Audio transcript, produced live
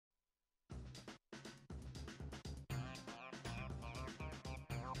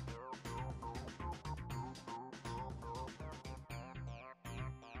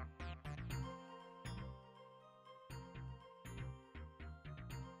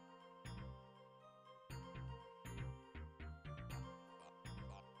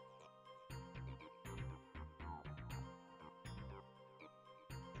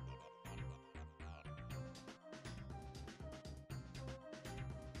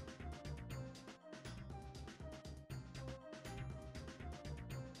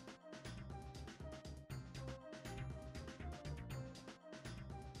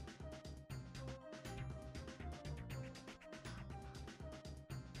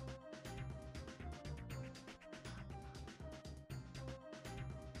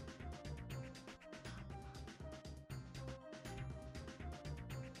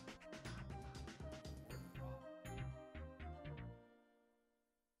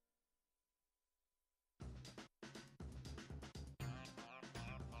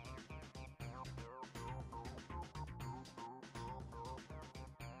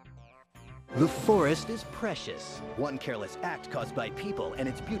The forest is precious. One careless act caused by people, and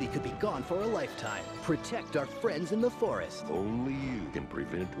its beauty could be gone for a lifetime. Protect our friends in the forest. Only you can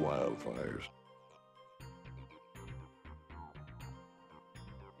prevent wildfires.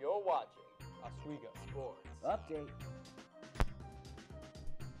 You're watching Oswego Sports. Update.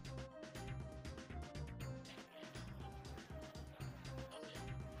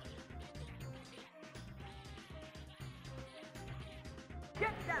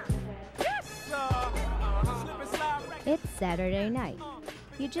 It's Saturday night.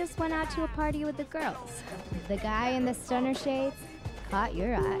 You just went out to a party with the girls. The guy in the stunner shades caught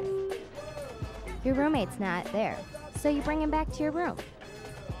your eye. Your roommate's not there, so you bring him back to your room.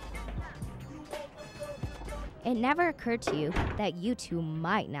 It never occurred to you that you two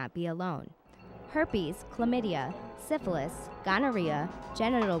might not be alone. Herpes, chlamydia, syphilis, gonorrhea,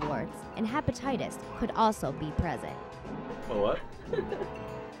 genital warts, and hepatitis could also be present. What?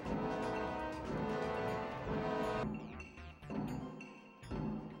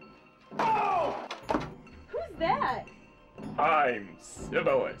 Who's that? I'm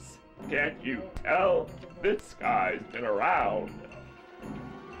Syphilis. Can't you tell? This guy's been around.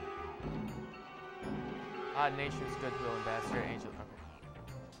 Odd Nation's Goodwill Ambassador, Angel.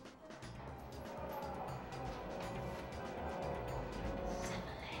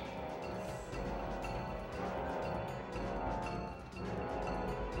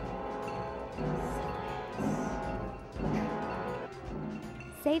 Okay.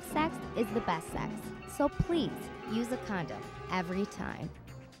 Safe sex is the best sex, so please use a condom every time.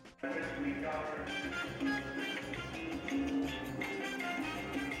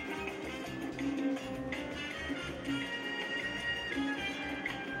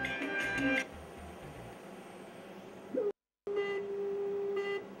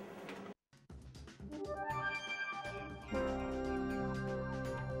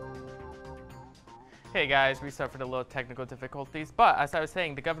 Hey guys, we suffered a little technical difficulties, but as I was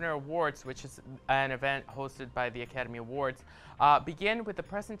saying, the Governor Awards, which is an event hosted by the Academy Awards, began with the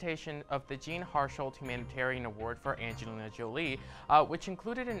presentation of the Jean Harsholt Humanitarian Award for Angelina Jolie, which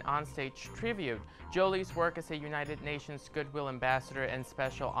included an onstage tribute. Jolie's work as a United Nations Goodwill Ambassador and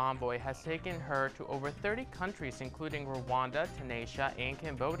Special Envoy has taken her to over 30 countries, including Rwanda, Tunisia, and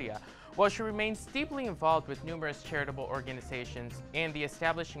Cambodia. While she remains deeply involved with numerous charitable organizations and the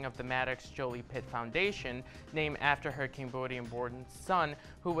establishing of the Maddox Jolie Pitt Foundation, named after her Cambodian-born son,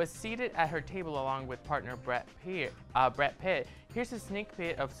 who was seated at her table along with partner Brett Pitt, here's a sneak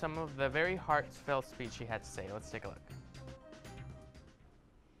peek of some of the very heartfelt speech she had to say. Let's take a look.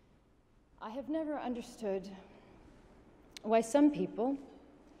 I have never understood why some people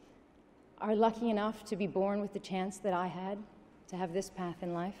are lucky enough to be born with the chance that I had to have this path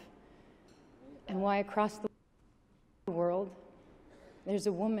in life, and why across the world there's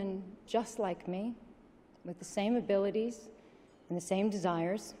a woman just like me with the same abilities and the same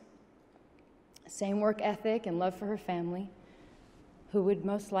desires, same work ethic and love for her family, who would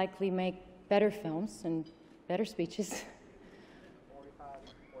most likely make better films and better speeches.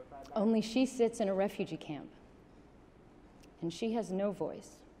 Only she sits in a refugee camp, and she has no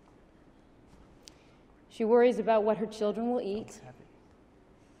voice. She worries about what her children will eat,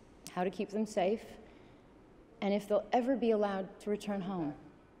 how to keep them safe, and if they'll ever be allowed to return home.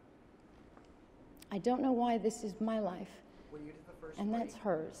 I don't know why this is my life, and that's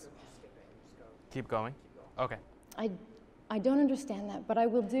hers. Keep going. Okay. I don't understand that, but I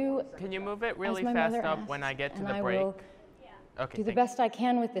will do. Can you move it really as my fast mother up asked, when I get to and the I break? will Okay. do the best I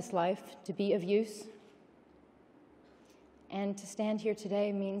can with this life to be of use. And to stand here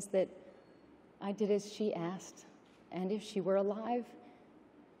today means that I did as she asked, and if she were alive,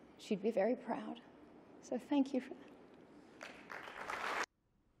 she'd be very proud. So thank you for that.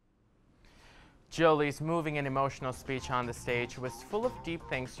 Jolie's moving and emotional speech on the stage was full of deep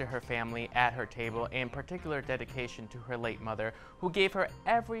thanks to her family at her table and particular dedication to her late mother, who gave her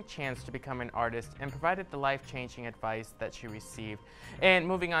every chance to become an artist and provided the life-changing advice that she received. And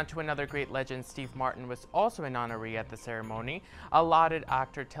moving on to another great legend, Steve Martin was also an honoree at the ceremony. A lauded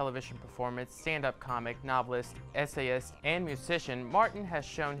actor, television performance, stand-up comic, novelist, essayist, and musician, Martin has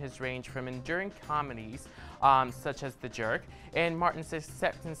shown his range from enduring comedies such as The Jerk, and Martin's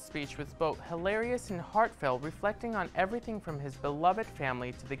acceptance speech was both hilarious and heartfelt, reflecting on everything from his beloved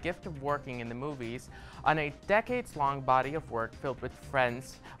family to the gift of working in the movies on a decades-long body of work filled with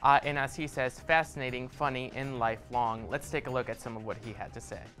friends, and as he says, fascinating, funny, and lifelong. Let's take a look at some of what he had to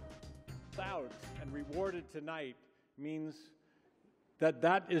say. Out and rewarded tonight means that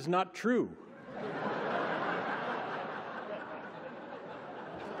that is not true.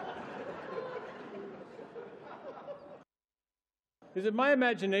 Is it my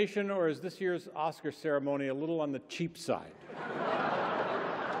imagination, or is this year's Oscar ceremony a little on the cheap side?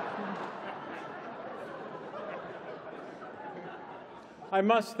 I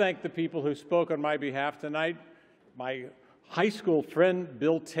must thank the people who spoke on my behalf tonight. My high school friend,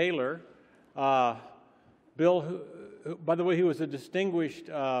 Bill Taylor. Bill, who, by the way, he was a distinguished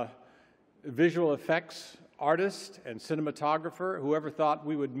visual effects artist and cinematographer. Whoever thought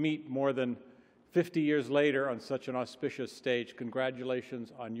we would meet more than 50 years later on such an auspicious stage.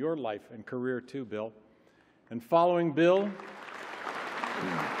 Congratulations on your life and career too, Bill. And following Bill,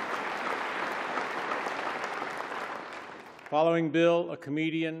 a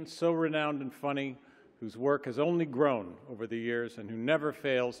comedian so renowned and funny, whose work has only grown over the years and who never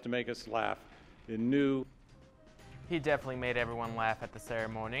fails to make us laugh in new. He definitely made everyone laugh at the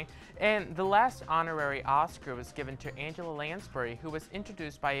ceremony. And the last honorary Oscar was given to Angela Lansbury, who was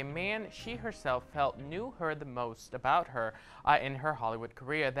introduced by a man she herself felt knew her the most about her in her Hollywood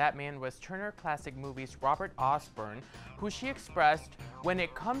career. That man was Turner Classic Movies' Robert Osborne, who she expressed, "When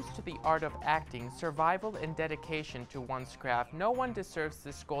it comes to the art of acting, survival and dedication to one's craft, no one deserves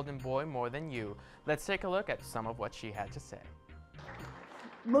this golden boy more than you." Let's take a look at some of what she had to say.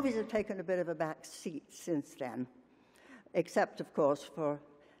 Movies have taken a bit of a back seat since then, except, of course, for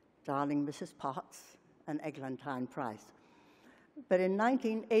Darling Mrs. Potts and Eglantine Price. But in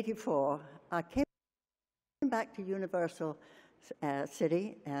 1984, I came back to Universal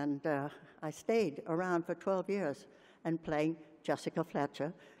City, and I stayed around for 12 years and playing Jessica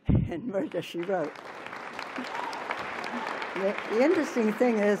Fletcher in Murder, She Wrote. The interesting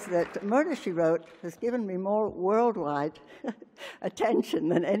thing is that Murder, She Wrote has given me more worldwide attention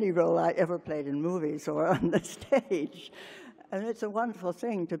than any role I ever played in movies or on the stage. And it's a wonderful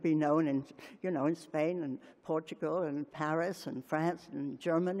thing to be known in, in Spain and Portugal and Paris and France and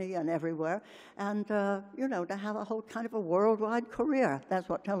Germany and everywhere. And, to have a whole kind of a worldwide career. That's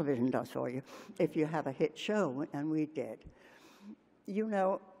what television does for you, if you have a hit show, and we did. You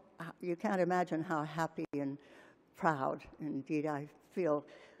can't imagine how happy and proud, indeed, I feel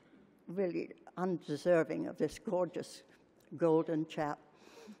really undeserving of this gorgeous golden chap.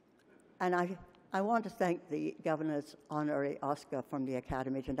 And I want to thank the Governor's Honorary Oscar from the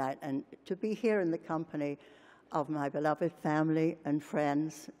Academy tonight, and to be here in the company of my beloved family and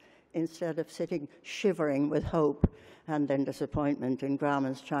friends, instead of sitting shivering with hope and then disappointment in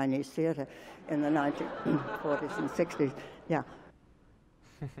Grauman's Chinese Theatre in the 1940s and 60s. Yeah.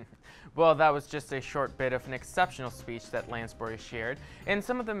 Well, that was just a short bit of an exceptional speech that Lansbury shared, and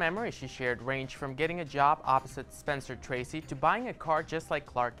some of the memories she shared range from getting a job opposite Spencer Tracy to buying a car just like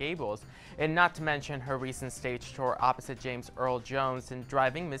Clark Gable's, and not to mention her recent stage tour opposite James Earl Jones in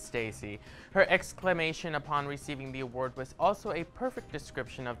Driving Miss Daisy. Her exclamation upon receiving the award was also a perfect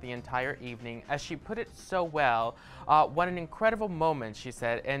description of the entire evening, as she put it so well. What an incredible moment, she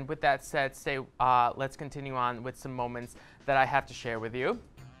said. And with that said, let's continue on with some moments that I have to share with you.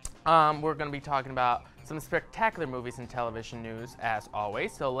 We're going to be talking about some spectacular movies and television news, as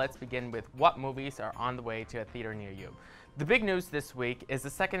always. So let's begin with what movies are on the way to a theater near you. The big news this week is the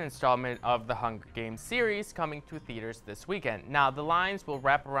second installment of the Hunger Games series coming to theaters this weekend. Now, the lines will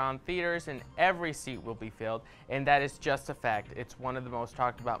wrap around theaters and every seat will be filled, and that is just a fact. It's one of the most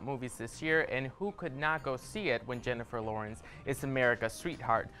talked about movies this year, and who could not go see it when Jennifer Lawrence is America's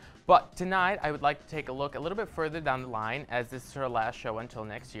sweetheart? But tonight, I would like to take a look a little bit further down the line, as this is her last show until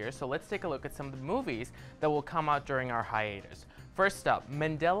next year. So let's take a look at some of the movies that will come out during our hiatus. First up,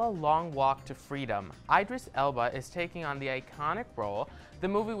 Mandela Long Walk to Freedom. Idris Elba is taking on the iconic role. The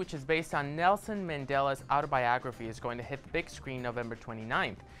movie, which is based on Nelson Mandela's autobiography, is going to hit the big screen November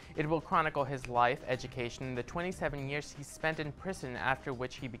 29th. It will chronicle his life, education, and the 27 years he spent in prison, after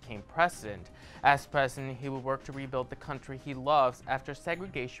which he became president. As president, he will work to rebuild the country he loves after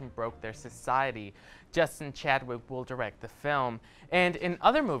segregation broke their society. Justin Chadwick will direct the film. And in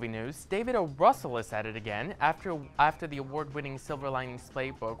other movie news, David O. Russell is at it again. After the award-winning Silver Linings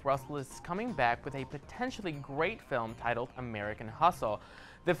Playbook, Russell is coming back with a potentially great film titled American Hustle.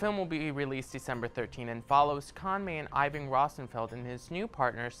 The film will be released December 13 and follows conman Ivan Rosenfeld and his new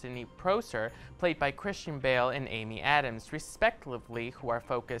partner Sidney Proser, played by Christian Bale and Amy Adams, respectively, who are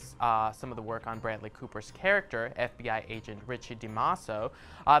focused some of the work on Bradley Cooper's character, FBI agent Richie DiMasso.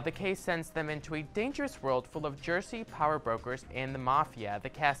 The case sends them into a dangerous world full of Jersey power brokers and the mafia. The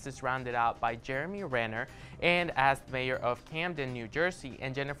cast is rounded out by Jeremy Renner and as the mayor of Camden, New Jersey,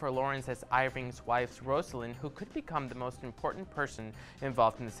 and Jennifer Lawrence as Ivan's wife, Rosalind, who could become the most important person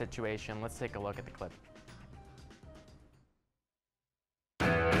involved in the situation. Let's take a look at the clip.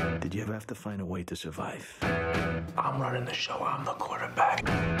 Did you ever have to find a way to survive? I'm running the show. I'm the quarterback.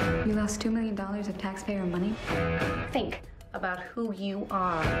 You lost $2 million of taxpayer money? Think. about who you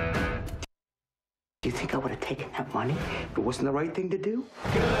are. Do you think I would have taken that money if it wasn't the right thing to do?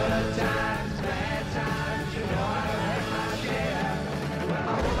 Good times, bad times, you know I had my share.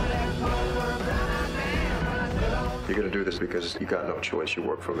 You're gonna do this because you got no choice. You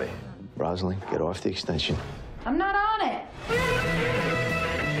work for me. Rosalind, get off the extension. I'm not on it.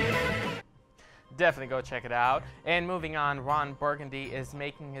 Definitely go check it out. And moving on, Ron Burgundy is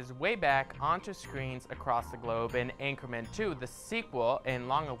making his way back onto screens across the globe in Anchorman 2, the sequel and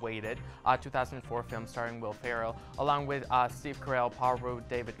long-awaited 2004 film starring Will Ferrell, along with Steve Carell, Paul Rudd,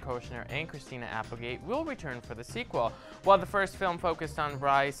 David Koechner, and Christina Applegate, will return for the sequel. While the first film focused on the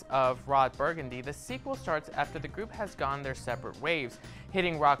rise of Ron Burgundy, the sequel starts after the group has gone their separate ways.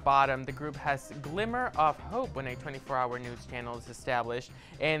 Hitting rock bottom, the group has a glimmer of hope when a 24-hour news channel is established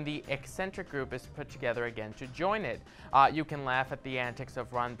and the eccentric group is put together again to join it. You can laugh at the antics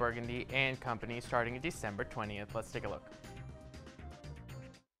of Ron Burgundy and company starting December 20th. Let's take a look.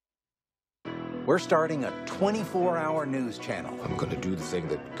 We're starting a 24-hour news channel. I'm going to do the thing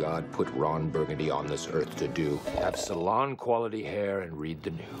that God put Ron Burgundy on this earth to do. Have salon-quality hair and read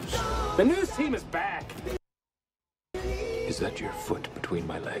the news. The news team is back! Is that your foot between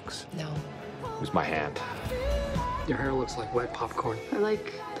my legs? No. It was my hand. Your hair looks like wet popcorn. I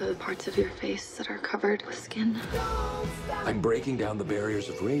like the parts of your face that are covered with skin. I'm breaking down the barriers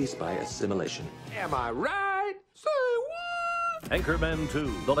of race by assimilation. Am I right? Say what? Anchorman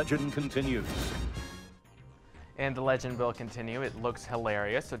 2, The Legend continues. And the legend will continue. It looks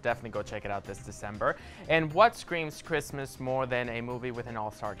hilarious, so definitely go check it out this December. And what screams Christmas more than a movie with an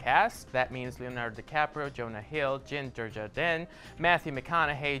all-star cast? That means Leonardo DiCaprio, Jonah Hill, Jim Durden, Matthew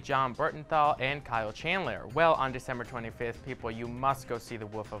McConaughey, John Bernthal, and Kyle Chandler. Well, on December 25th, people, you must go see The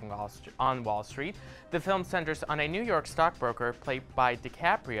Wolf on Wall Street. The film centers on a New York stockbroker played by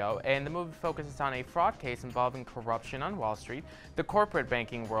DiCaprio, and the movie focuses on a fraud case involving corruption on Wall Street, the corporate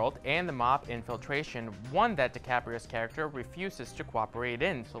banking world, and the mob infiltration, one that DiCaprio's character refuses to cooperate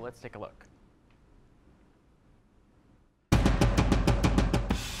in. So let's take a look.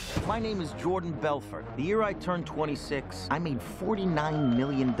 My name is Jordan Belfort. The year I turned 26, I made $49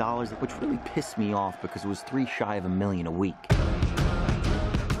 million, which really pissed me off because it was $3 shy of $1 million a week.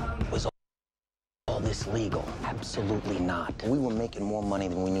 Was all this legal? Absolutely not. We were making more money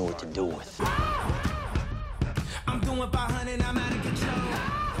than we knew what to do with. I'm doing 500, I'm out of control.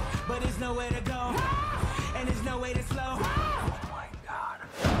 But there's nowhere to go. And there's no way to slow. Oh my God.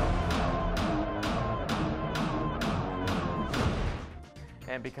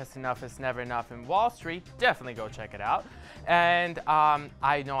 And because enough is never enough in Wall Street, definitely go check it out. And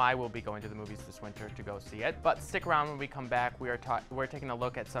I know I will be going to the movies this winter to go see it, but stick around when we come back. We're taking a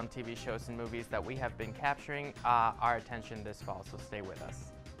look at some TV shows and movies that we have been capturing our attention this fall, so stay with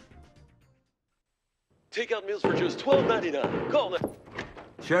us. Takeout meals for just $12.99. Call it.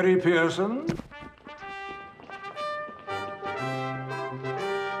 Sherry Pearson.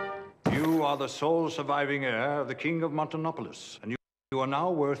 You are the sole surviving heir of the King of Montonopolis, and you are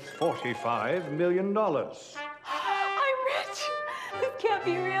now worth $45 million. I'm rich! This can't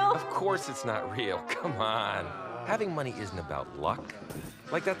be real. Of course it's not real. Come on. Having money isn't about luck.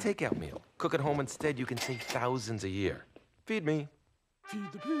 Like that takeout meal. Cook at home instead, you can save thousands a year. Feed me.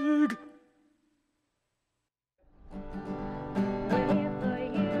 Feed the pig.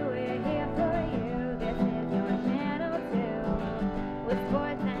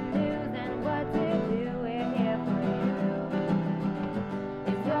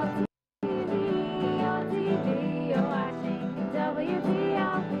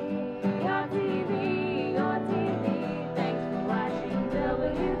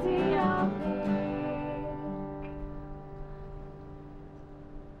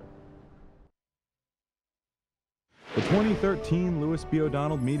 The 2013 Louis B.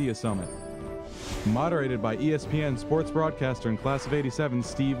 O'Donnell Media Summit, moderated by ESPN sports broadcaster and class of '87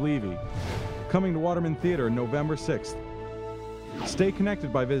 Steve Levy, coming to Waterman Theater November 6th. Stay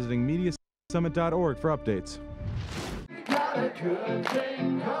connected by visiting mediasummit.org for updates.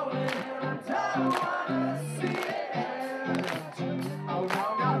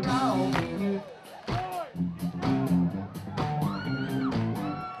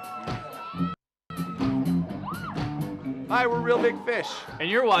 Hi, we're Real Big Fish. And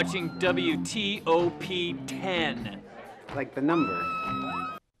you're watching WTOP 10. Like the number.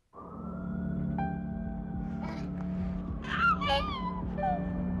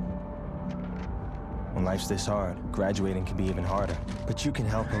 When life's this hard, graduating can be even harder. But you can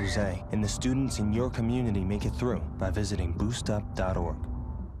help Jose and the students in your community make it through by visiting boostup.org.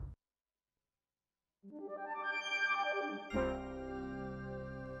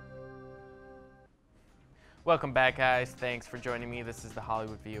 Welcome back, guys. Thanks for joining me. This is The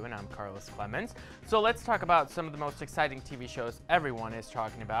Hollywood View, and I'm Carlos Clemens. So let's talk about some of the most exciting TV shows everyone is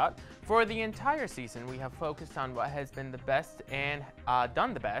talking about. For the entire season, we have focused on what has been the best and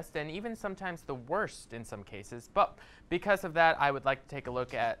done the best, and even sometimes the worst in some cases. But because of that, I would like to take a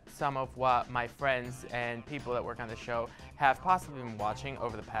look at some of what my friends and people that work on the show have possibly been watching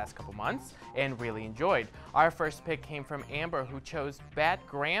over the past couple months and really enjoyed. Our first pick came from Amber, who chose Bad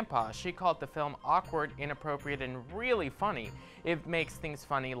Grandpa. She called the film awkward, inappropriate, and really funny. It makes things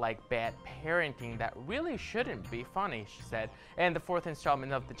funny like bad parenting that really shouldn't be funny, she said. And the fourth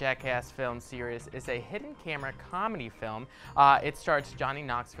installment of the Jackass film series is a hidden camera comedy film. It stars Johnny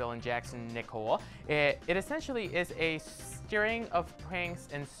Knoxville and Jackson Nicole. It essentially is a string of pranks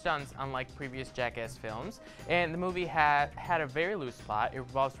and stunts unlike previous Jackass films. And the movie had a very loose plot. It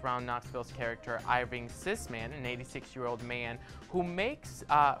revolves around Knoxville's character Irving Sisman, an 86-year-old man who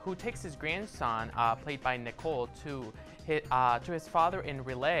takes his grandson, played by Nicole, to his father in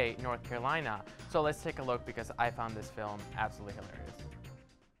Raleigh, North Carolina. So let's take a look because I found this film absolutely hilarious.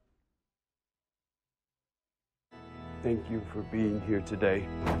 Thank you for being here today.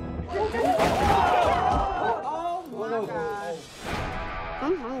 Oh my God.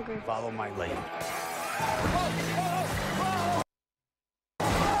 I'm hungry. Follow my lead.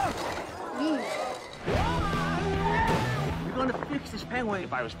 You're gonna fix this penguin.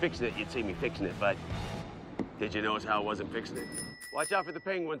 If I was fixing it, you'd see me fixing it, but did you notice how I wasn't fixing it? Watch out for the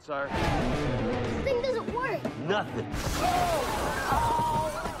penguin, sir. This thing doesn't work. Nothing.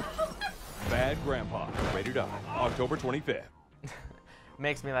 Bad Grandpa, rated R, October 25th.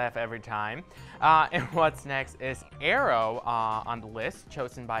 Makes me laugh every time. And what's next is Arrow on the list,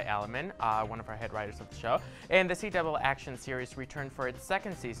 chosen by Alaman, one of our head writers of the show. And the CW action series returned for its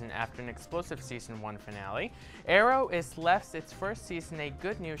second season after an explosive season 1 finale. Arrow is left its first season a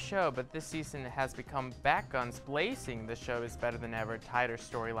good new show, but this season has become back guns blazing. The show is better than ever, tighter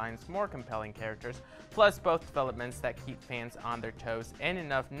storylines, more compelling characters, plus both developments that keep fans on their toes, and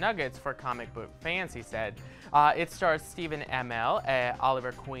enough nuggets for comic book fans, he said. It stars Stephen Amell,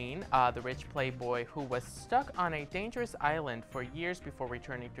 Oliver Queen, the rich playboy who was stuck on a dangerous island for years before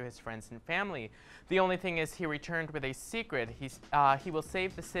returning to his friends and family. The only thing is he returned with a secret. He will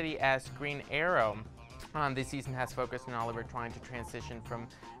save the city as Green Arrow. This season has focused on Oliver trying to transition from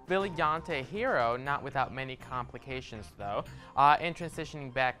villain to hero, not without many complications though. And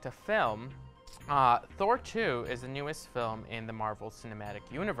transitioning back to film, Thor 2 is the newest film in the Marvel Cinematic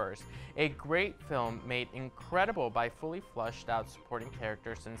Universe. A great film made incredible by fully fleshed out supporting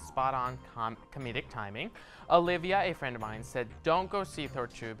characters and spot-on comedic timing. Olivia, a friend of mine, said, "Don't go see Thor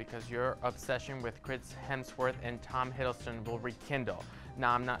 2 because your obsession with Chris Hemsworth and Tom Hiddleston will rekindle."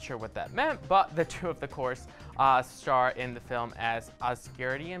 Now, I'm not sure what that meant, but the two of the course star in the film as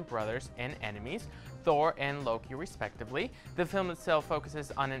Asgardian brothers and enemies, Thor and Loki respectively. The film itself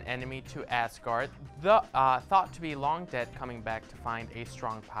focuses on an enemy to Asgard, thought to be long dead, coming back to find a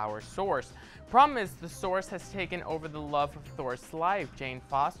strong power source. Problem is, the source has taken over the love of Thor's life, Jane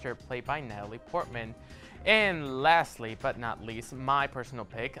Foster, played by Natalie Portman. And lastly, but not least, my personal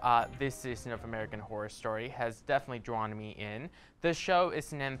pick, this season of American Horror Story has definitely drawn me in. The show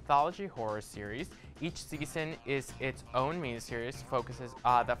is an anthology horror series. Each season is its own miniseries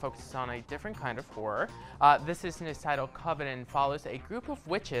that focuses on a different kind of horror. This season is titled Coven and follows a group of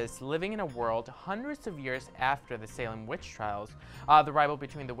witches living in a world hundreds of years after the Salem witch trials. The rivalry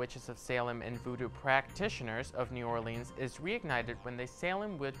between the witches of Salem and voodoo practitioners of New Orleans is reignited when the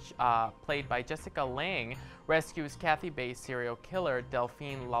Salem witch, played by Jessica Lange, rescues Kathy Bates' serial killer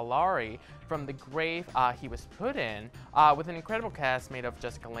Delphine Lalaurie from the grave he was put in, with an incredible cast made of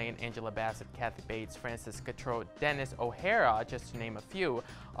Jessica Lange, Angela Bassett, Kathy Bates, Francis Gautreaux, Dennis O'Hara, just to name a few.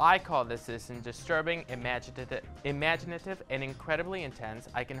 I call this season disturbing, imaginative, and incredibly intense.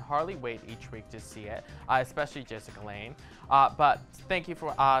 I can hardly wait each week to see it, especially Jessica Lange. But thank you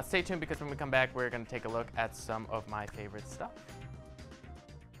for, stay tuned because when we come back, we're going to take a look at some of my favorite stuff.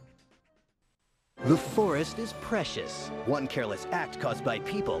 The forest is precious. One careless act caused by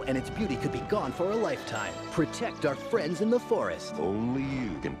people and its beauty could be gone for a lifetime. Protect our friends in the forest. Only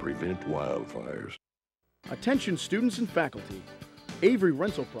you can prevent wildfires. Attention students and faculty. Avery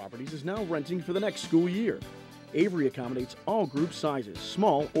Rental Properties is now renting for the next school year. Avery accommodates all group sizes,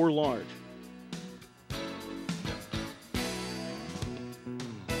 small or large.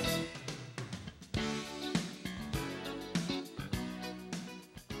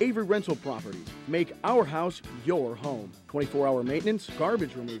 Avery Rental Properties. Make our house your home. 24-hour maintenance,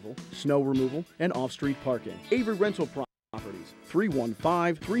 garbage removal, snow removal, and off-street parking. Avery Rental Properties.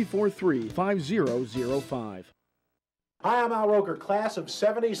 315-343-5005. Hi, I'm Al Roker, class of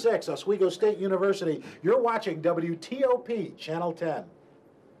 '76, Oswego State University. You're watching WTOP, Channel 10.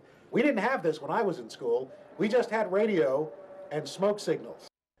 We didn't have this when I was in school. We just had radio and smoke signals.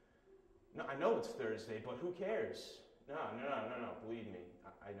 No, I know it's Thursday, but who cares? No. Believe me.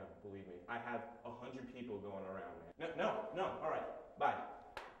 I know, believe me. I have 100 people going around, man. No. All right, bye.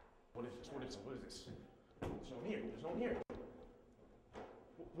 What is this? There's no one here.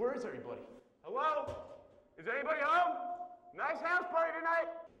 Where is everybody? Hello? Is anybody home? Nice house party tonight.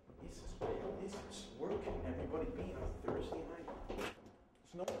 This is where can everybody be on a Thursday night?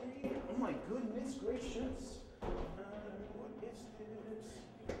 There's no one here. Oh my goodness gracious. What is this?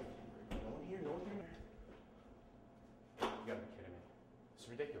 No one here. You gotta be kidding me. It's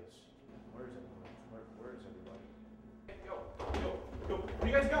ridiculous. Where is everybody? Where is everybody? Hey, go. Where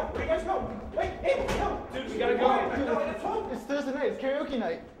you guys go? Wait, hey, no. Dude, we gotta go. It's Thursday night. It's karaoke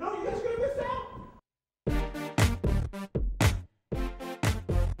night. No, you guys are gonna miss out.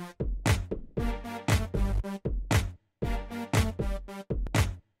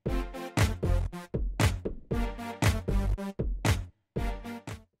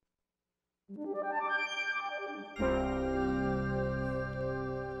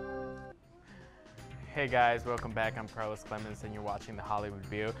 Hey guys, welcome back. I'm Carlos Clemens and you're watching The Hollywood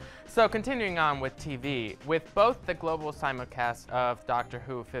View. So continuing on with TV, with both the global simulcast of Doctor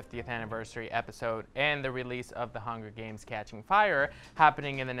Who 50th anniversary episode and the release of The Hunger Games Catching Fire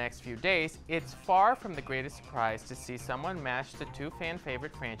happening in the next few days, it's far from the greatest surprise to see someone mash the two fan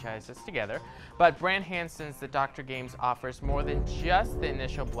favorite franchises together, but Brand Hansen's The Doctor Games offers more than just the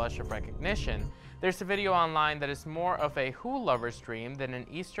initial blush of recognition. There's a video online that is more of a Who lover's dream than an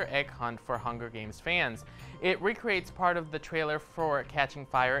Easter egg hunt for Hunger Games fans. It recreates part of the trailer for Catching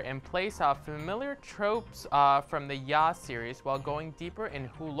Fire and plays off familiar tropes from the Ya series while going deeper in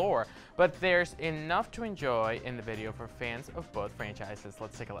Who lore. But there's enough to enjoy in the video for fans of both franchises.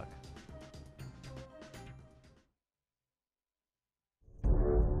 Let's take a look.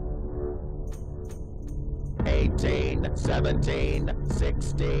 18, 17,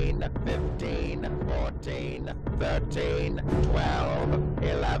 16, 15, 14, 13, 12,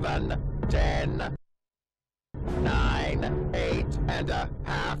 11, 10, 9, 8 and a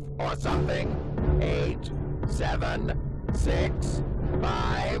half or something. 8, 7, 6,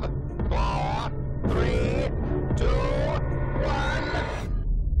 5, 4, 3, 2, 1.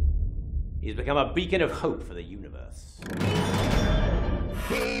 He's become a beacon of hope for the universe.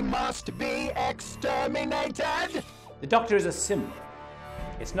 He must be exterminated! The Doctor is a symbol.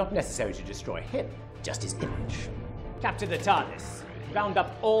 It's not necessary to destroy him, just his image. Capture the TARDIS. Round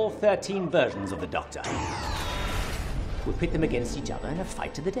up all 13 versions of the Doctor. We'll pit them against each other in a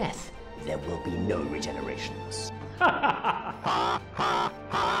fight to the death. There will be no regenerations.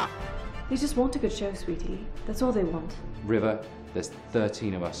 They just want a good show, sweetie. That's all they want. River, there's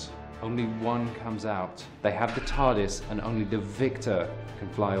 13 of us. Only one comes out. They have the TARDIS and only the victor can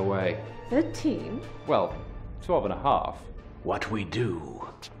fly away. 13? Well, 12 and a half. What we do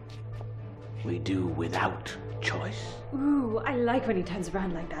without choice. Ooh, I like when he turns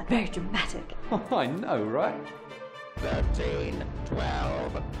around like that. Very dramatic. I know, right? 13,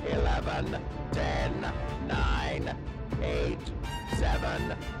 12, 11, 10, 9, 8,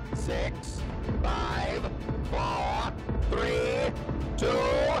 7, 6, 5, 4, 3, 2,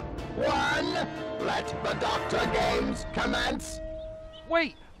 1. Let the Doctor Games commence.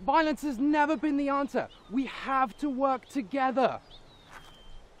 Wait, violence has never been the answer. We have to work together.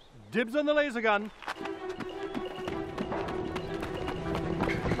 Dibs on the laser gun.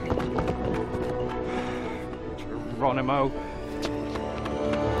 Geronimo.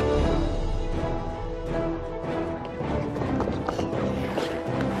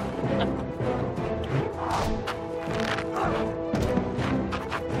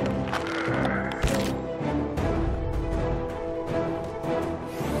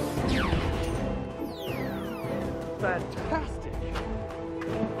 Fantastic.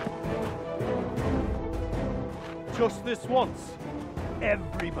 Just this once,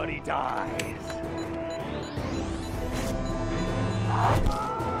 everybody dies.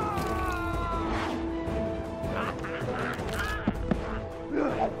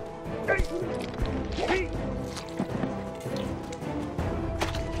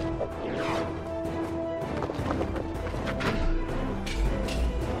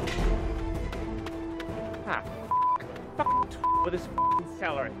 With this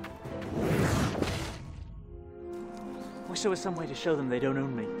salary. Wish there was some way to show them they don't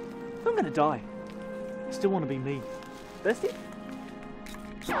own me. If I'm gonna die, I still want to be me. Thirsty?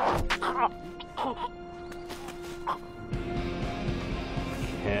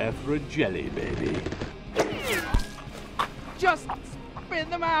 Care for a jelly, baby. Just spin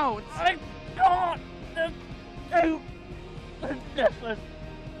them out! I can't do the necklace.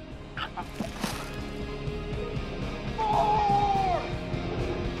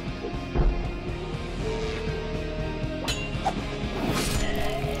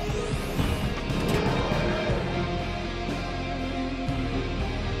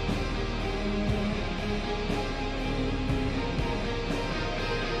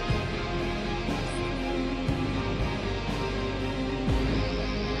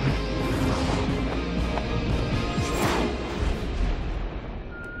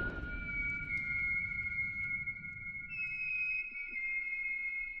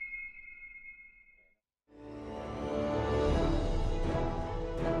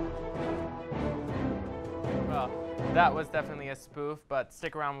 That was definitely a spoof, but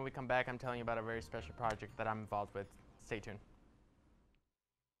stick around when we come back. I'm telling you about a very special project that I'm involved with. Stay tuned.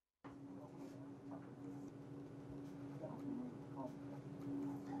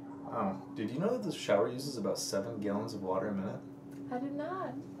 Did you know that the shower uses about 7 gallons of water a minute? I did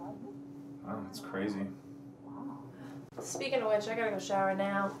not. Wow, that's crazy. Speaking of which, I gotta go shower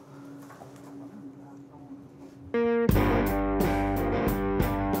now.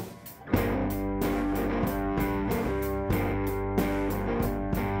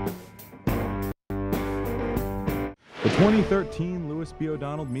 The 2013 Louis B.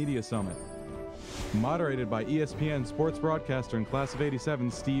 O'Donnell Media Summit. Moderated by ESPN sports broadcaster and class of '87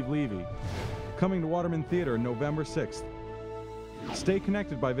 Steve Levy. Coming to Waterman Theater November 6th. Stay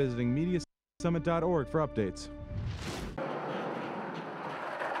connected by visiting mediasummit.org for updates.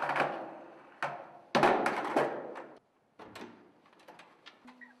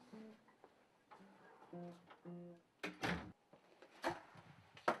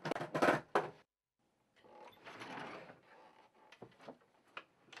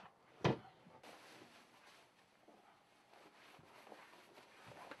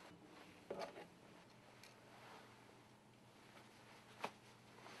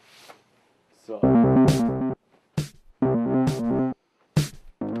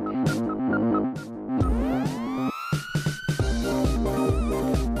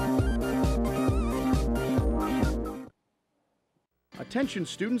 Attention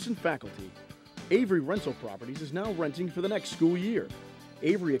students and faculty. Avery Rental Properties is now renting for the next school year.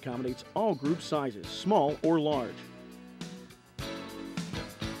 Avery accommodates all group sizes, small or large.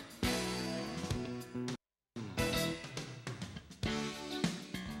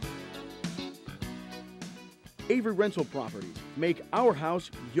 Avery Rental Properties. Make our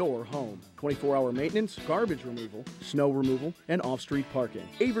house your home. 24-hour maintenance, garbage removal, snow removal, and off-street parking.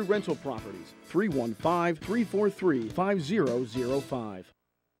 Avery Rental Properties. 315-343-5005.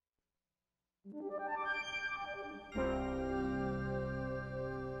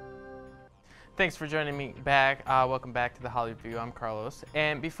 Thanks for joining me back. Welcome back to the Hollywood View. I'm Carlos.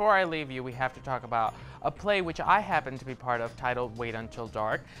 And before I leave you, we have to talk about a play which I happen to be part of titled Wait Until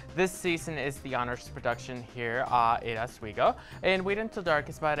Dark. This season is the honors production here at Oswego. And Wait Until Dark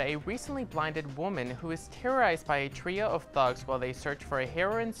is about a recently blinded woman who is terrorized by a trio of thugs while they search for a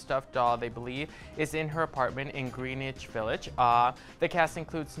heroin stuffed doll they believe is in her apartment in Greenwich Village. The cast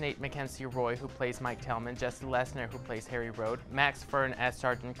includes Nate Mackenzie Roy, who plays Mike Tellman, Jesse Lesner, who plays Harry Rode, Max Fern as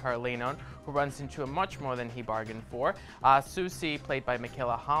Sergeant Carlenon, who runs into much more than he bargained for, Susie, played by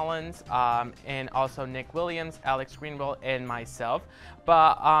Michaela Hollins, and also Nick Williams, Alex Greenwald, and myself.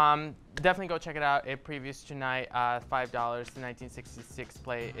 But definitely go check it out. It previews tonight, $5. The 1966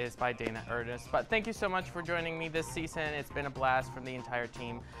 play is by Dana Ernest. But thank you so much for joining me this season. It's been a blast from the entire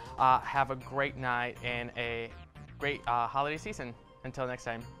team. Have a great night and a great holiday season. Until next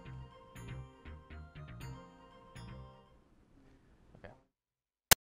time.